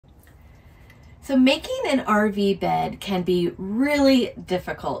So making an RV bed can be really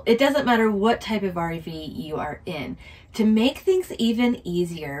difficult. It doesn't matter what type of RV you are in. To make things even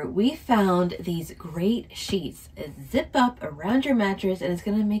easier, we found these great sheets that zip up around your mattress, and it's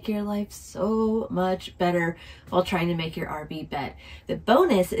going to make your life so much better while trying to make your RV bed. The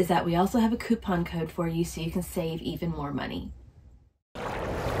bonus is that we also have a coupon code for you so you can save even more money.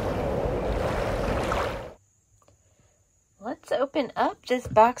 Let's open up this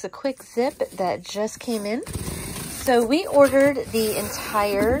box of QuickZip that just came in. So we ordered the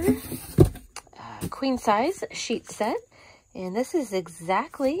entire queen size sheet set, and this is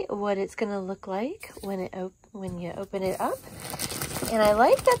exactly what it's going to look like when you open it up. And I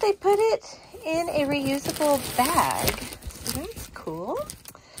like that they put it in a reusable bag. So that's cool.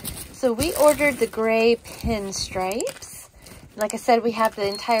 So we ordered the gray pinstripes. Like I said, we have the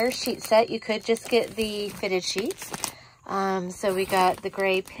entire sheet set. You could just get the fitted sheets. So we got the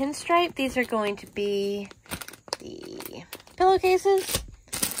gray pinstripe. These are going to be the pillowcases.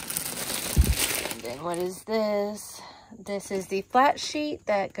 And then what is this? This is the flat sheet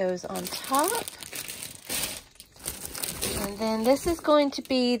that goes on top. And then this is going to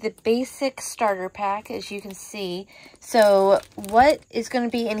be the basic starter pack, as you can see. So what is going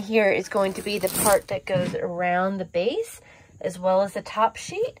to be in here is going to be the part that goes around the base, as well as the top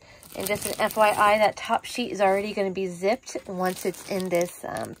sheet. And just an FYI, that top sheet is already going to be zipped once it's in this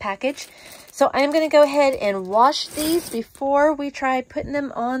package. So I'm going to go ahead and wash these before we try putting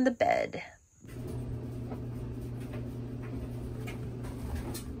them on the bed.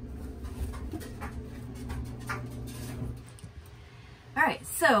 All right,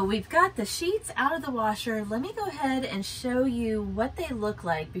 so we've got the sheets out of the washer. Let me go ahead and show you what they look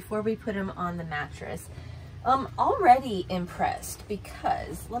like before we put them on the mattress. I'm already impressed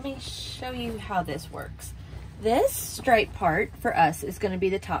because let me show you how this works. This stripe part for us is going to be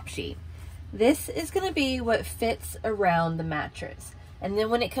the top sheet. This is going to be what fits around the mattress. And then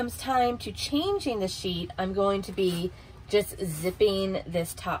when it comes time to changing the sheet, I'm going to be just zipping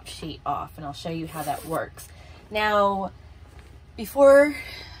this top sheet off, and I'll show you how that works. Now, before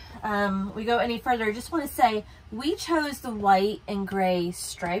we go any further, I just want to say we chose the white and gray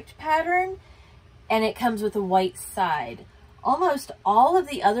striped pattern, and it comes with a white side. Almost all of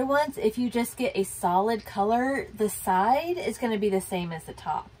the other ones, if you just get a solid color, the side is going to be the same as the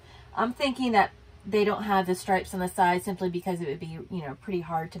top. I'm thinking that they don't have the stripes on the side simply because it would be, you know, pretty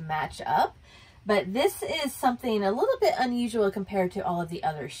hard to match up. But this is something a little bit unusual compared to all of the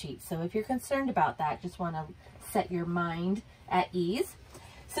other sheets. So if you're concerned about that, just want to set your mind at ease.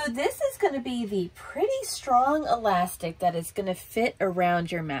 So this is going to be the pretty strong elastic that is going to fit around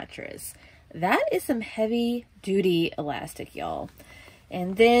your mattress. That is some heavy duty elastic, y'all.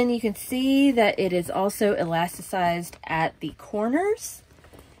 And then you can see that it is also elasticized at the corners.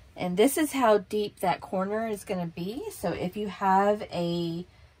 And this is how deep that corner is going to be. So if you have a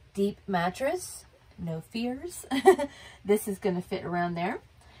deep mattress, no fears. This is going to fit around there.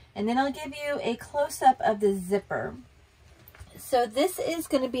 And then I'll give you a close-up of the zipper. So this is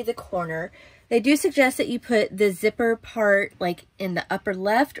going to be the corner. They do suggest that you put the zipper part like in the upper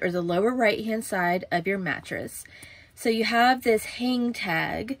left or the lower right hand side of your mattress. So you have this hang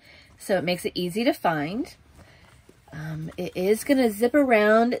tag, so it makes it easy to find. It is going to zip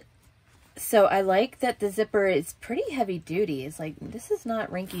around. So I like that the zipper is pretty heavy duty. It's like, this is not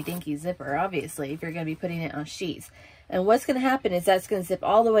rinky dinky zipper, obviously, if you're going to be putting it on sheets. And what's going to happen is that's going to zip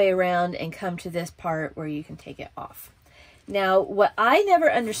all the way around and come to this part where you can take it off. Now, what I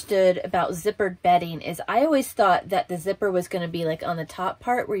never understood about zippered bedding is I always thought that the zipper was going to be like on the top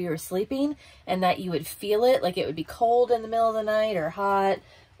part where you were sleeping and that you would feel it, like it would be cold in the middle of the night or hot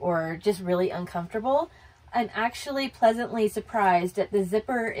or just really uncomfortable. I'm actually pleasantly surprised that the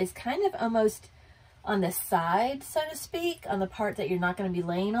zipper is kind of almost on the side, so to speak, on the part that you're not going to be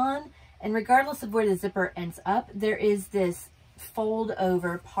laying on. And regardless of where the zipper ends up, there is this fold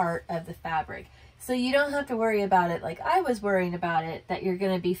over part of the fabric. So you don't have to worry about it like I was worrying about it, that you're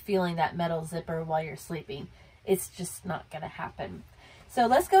going to be feeling that metal zipper while you're sleeping. It's just not going to happen. So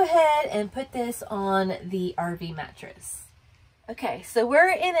let's go ahead and put this on the RV mattress. Okay, so we're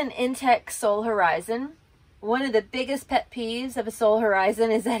in an Intex Soul Horizon. One of the biggest pet peeves of a Soul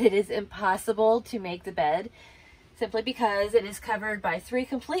Horizon is that it is impossible to make the bed, simply because it is covered by 3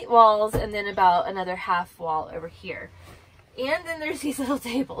 complete walls and then about another half wall over here. And then there's these little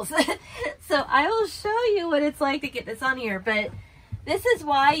tables. So I will show you what it's like to get this on here. But this is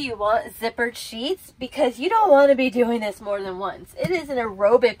why you want zippered sheets, because you don't want to be doing this more than once. It is an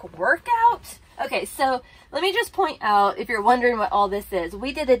aerobic workout. Okay, so let me just point out, if you're wondering what all this is,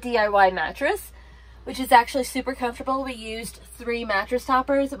 we did a DIY mattress. which is actually super comfortable. We used 3 mattress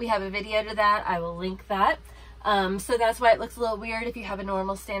toppers. We have a video to that. I will link that. So that's why it looks a little weird. If you have a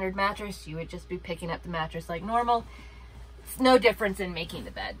normal standard mattress, you would just be picking up the mattress like normal. It's no difference in making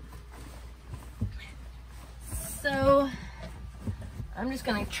the bed. So I'm just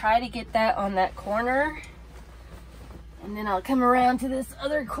gonna try to get that on that corner, and then I'll come around to this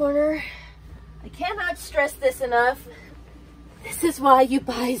other corner. I cannot stress this enough. This is why you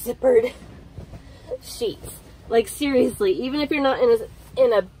buy zippered sheets. Like seriously, even if you're not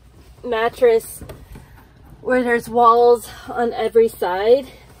in a mattress where there's walls on every side,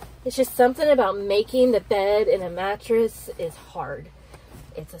 it's just something about making the bed in a mattress is hard.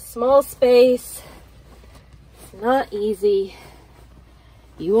 It's a small space. It's not easy.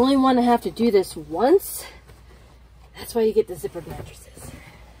 You only want to have to do this once. That's why you get the zippered mattresses.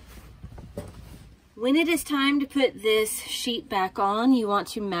 When it is time to put this sheet back on, you want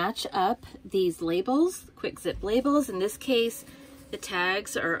to match up these labels, QuickZip labels. In this case, the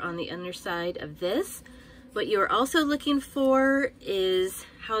tags are on the underside of this. What you're also looking for is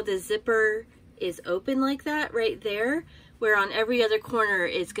how the zipper is open like that right there, where on every other corner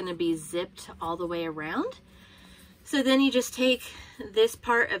it's going to be zipped all the way around. So then you just take this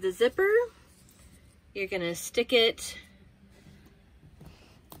part of the zipper, you're going to stick it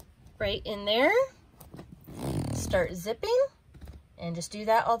right in there, start zipping, and just do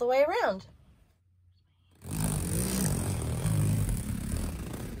that all the way around.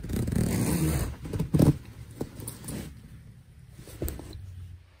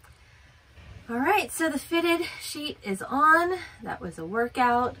 All right, so the fitted sheet is on. That was a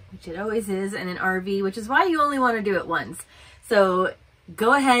workout, which it always is in an RV, which is why you only want to do it once. So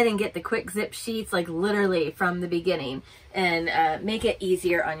go ahead and get the QuickZip sheets, like literally from the beginning, and make it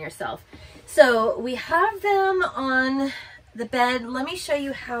easier on yourself. So we have them on the bed. Let me show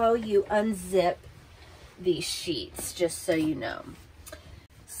you how you unzip these sheets, just so you know.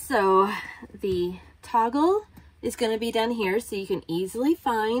 So the toggle is going to be down here, so you can easily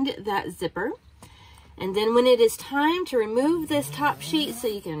find that zipper. And then when it is time to remove this top sheet so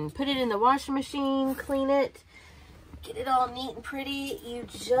you can put it in the washing machine, clean it, get it all neat and pretty, you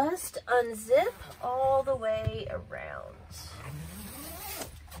just unzip all the way around.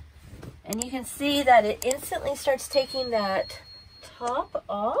 And you can see that it instantly starts taking that top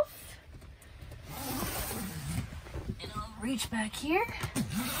off. And I'll reach back here.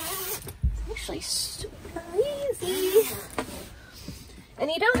 It's actually super easy. And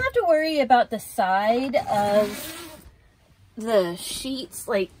you don't have to worry about the side of the sheets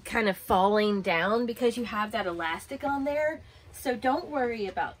like kind of falling down because you have that elastic on there. So don't worry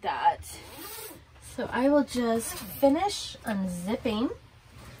about that. So I will just finish unzipping.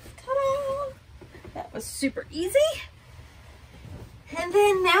 Ta-da! That was super easy. And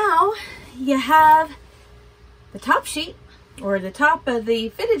then now you have the top sheet, or the top of the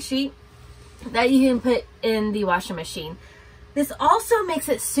fitted sheet, that you can put in the washing machine. This also makes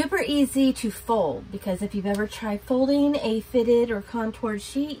it super easy to fold, because if you've ever tried folding a fitted or contoured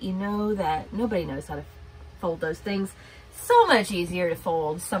sheet, you know that nobody knows how to fold those things. So much easier to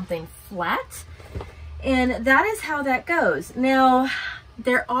fold something flat. And that is how that goes. Now,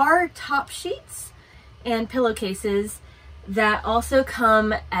 there are top sheets and pillowcases that also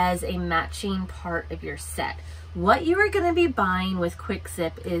come as a matching part of your set. What you are going to be buying with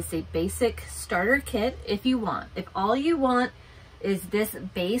QuickZip is a basic starter kit if you want. If all you want is this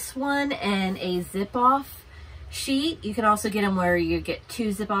base one and a zip off sheet, you can also get them where you get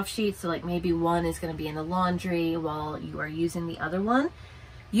 2 zip off sheets. So like maybe one is going to be in the laundry while you are using the other one.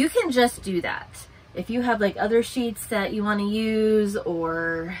 You can just do that. If you have like other sheets that you want to use,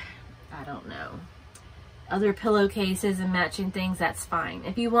 or I don't know, other pillowcases and matching things, that's fine.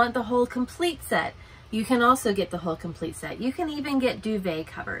 If you want the whole complete set, you can also get the whole complete set. You can even get duvet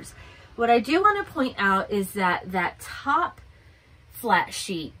covers. What I do want to point out is that that top flat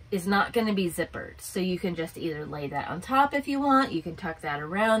sheet is not going to be zippered. So you can just either lay that on top if you want. You can tuck that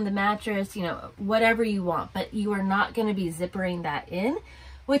around the mattress, you know, whatever you want. But you are not going to be zippering that in,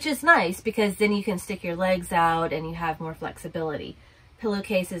 which is nice because then you can stick your legs out and you have more flexibility.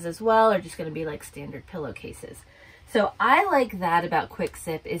 Pillowcases as well are just going to be like standard pillowcases. So I like that about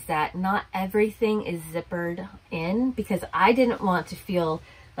QuickZip, is that not everything is zippered in, because I didn't want to feel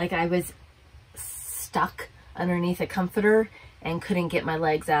like I was stuck underneath a comforter and couldn't get my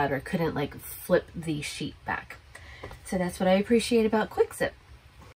legs out or couldn't like flip the sheet back. So that's what I appreciate about QuickZip.